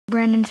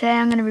Brandon. Today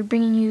I'm going to be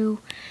bringing you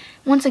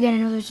once again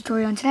another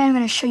tutorial, and today I'm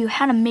going to show you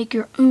how to make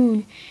your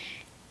own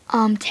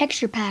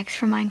texture packs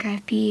for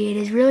Minecraft PE. It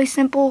is really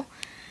simple.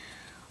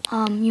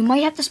 You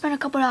might have to spend a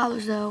couple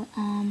dollars though.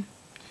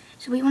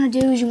 So what you want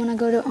to do is you want to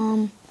go to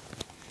I'm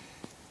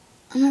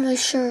not really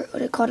sure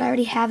what it's called. I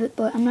already have it,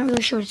 but I'm not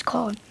really sure what it's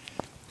called.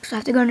 So I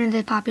have to go into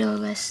the popular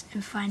list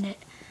and find it,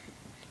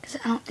 because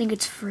I don't think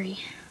it's free.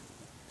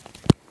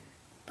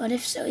 But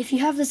if you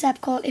have this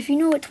app called, if you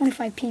know what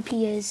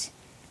 25pp is,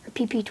 or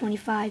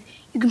PP25,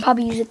 you can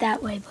probably use it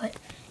that way. But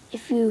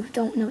if you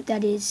don't know what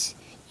that is,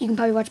 you can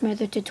probably watch my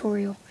other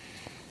tutorial,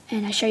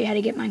 and I show you how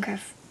to get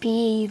Minecraft PE.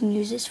 You can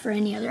use this for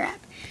any other app,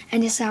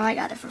 and this is how I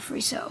got it for free.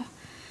 So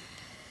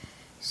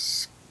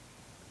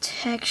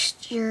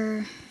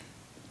texture,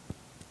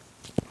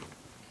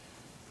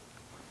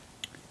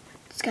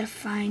 just gotta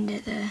find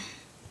the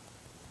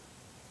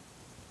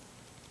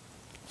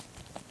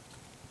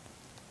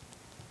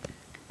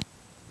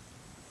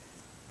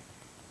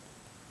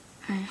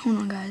Alright, hold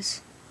on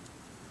guys.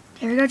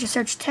 There we go, just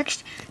search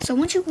text. So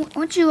once you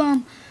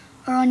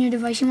are on your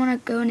device, you want to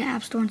go in the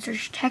App Store and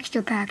search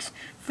texture packs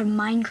for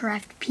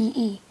Minecraft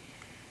PE.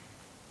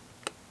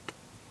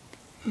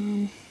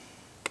 And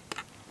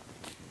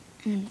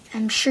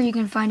I'm sure you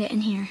can find it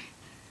in here.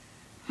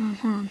 Hold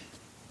on.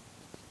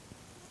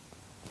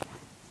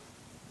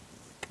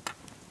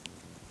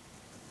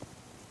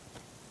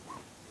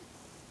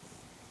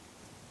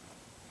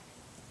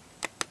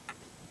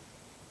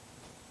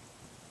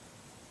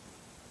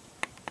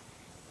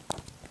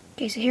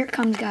 Okay, so here it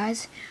comes,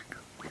 guys.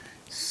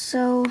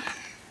 So,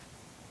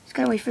 just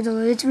gotta wait for the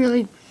load. It's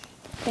really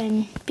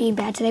been being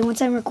bad today.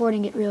 Once I'm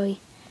recording it, really.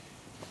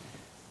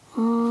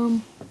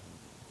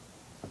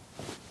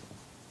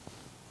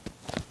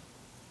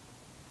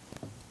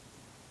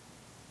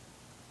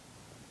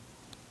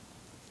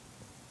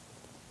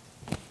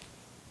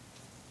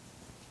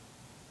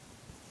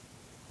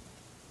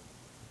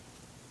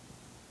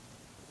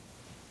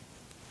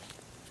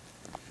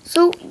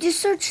 So just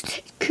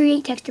search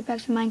create texture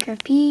packs for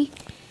Minecraft PE,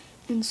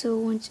 and so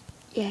once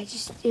you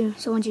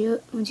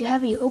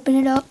have it, you open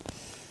it up,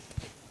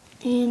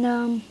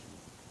 and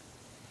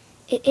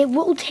it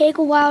will take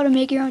a while to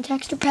make your own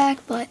texture pack,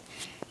 but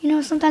you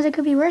know, sometimes it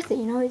could be worth it.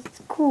 You know,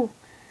 it's cool.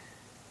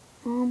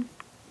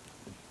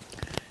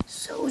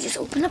 So just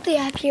open up the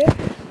app here,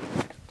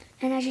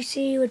 and as you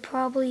see, you would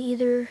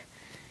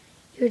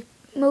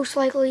most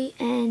likely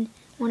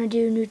want to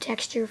do new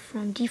texture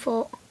from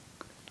default.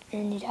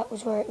 And that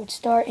was where it would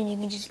start, and you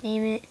can just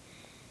name it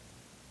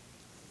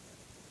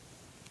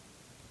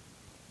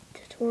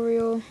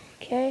tutorial.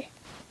 Okay.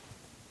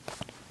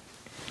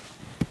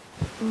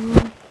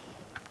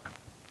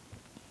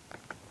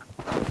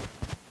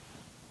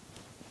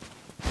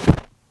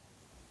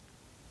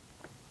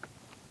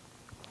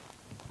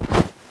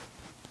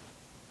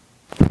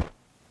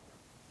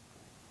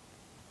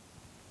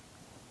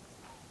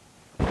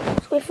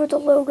 Let's wait for it to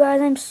load, guys.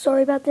 I'm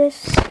sorry about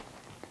this.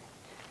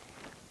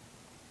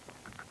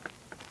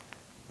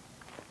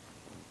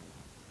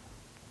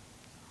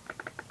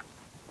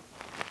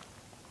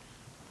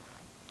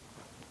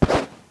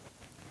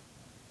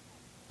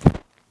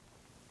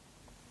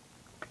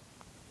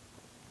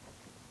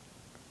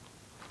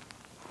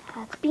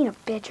 It's being a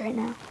bitch right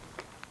now.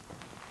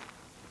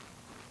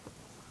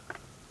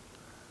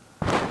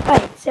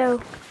 Alright,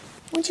 so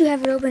once you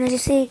have it open, as you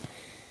see,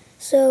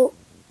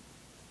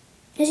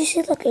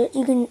 look,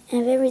 you can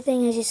have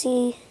everything. As you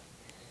see,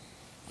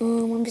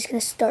 I'm just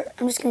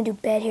gonna do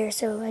bed here.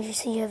 So as you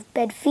see, you have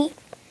bed feet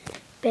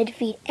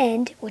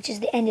end, which is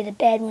the end of the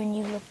bed when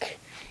you look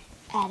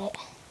at it.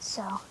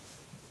 So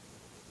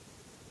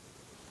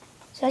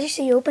as you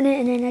see, you open it,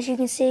 and then as you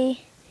can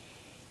see,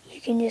 you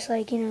can just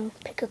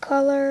pick a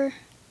color.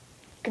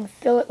 You can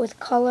fill it with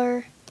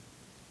color.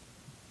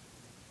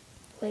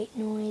 Wait,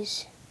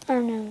 noise. I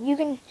don't know. You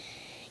can,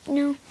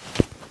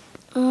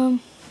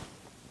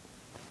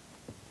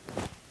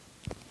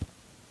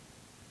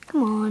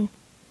 come on.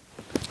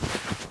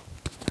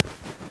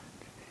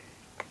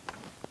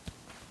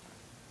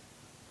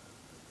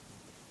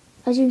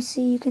 As you can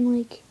see, you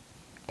can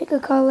pick a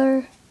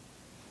color,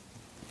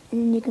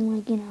 and then you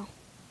can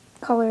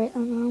color it.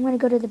 I'm gonna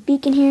go to the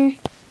beacon here.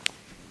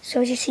 So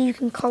as you see, you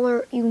can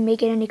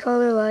make it any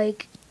color.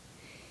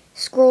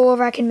 Scroll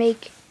over, I can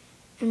make,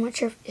 I'm not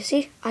sure if you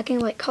see, I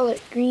can color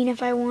it green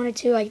if I wanted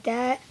to, like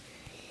that.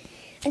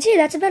 And see,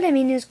 that's about it. I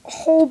mean, there's a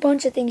whole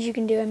bunch of things you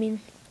can do. I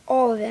mean,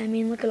 all of it. I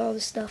mean, look at all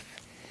this stuff.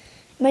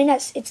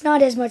 It's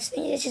not as much.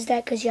 It's just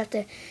that because you have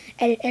to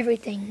edit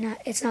everything.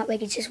 It's not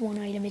like it's just one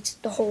item. It's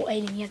the whole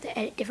item. You have to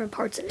edit different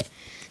parts of it.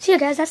 So yeah,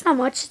 guys, that's not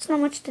much. It's not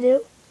much to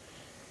do.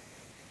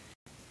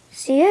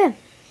 So yeah,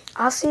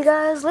 I'll see you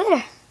guys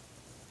later.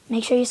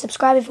 Make sure you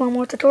subscribe if you want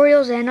more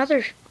tutorials and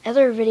other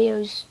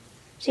videos.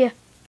 See ya.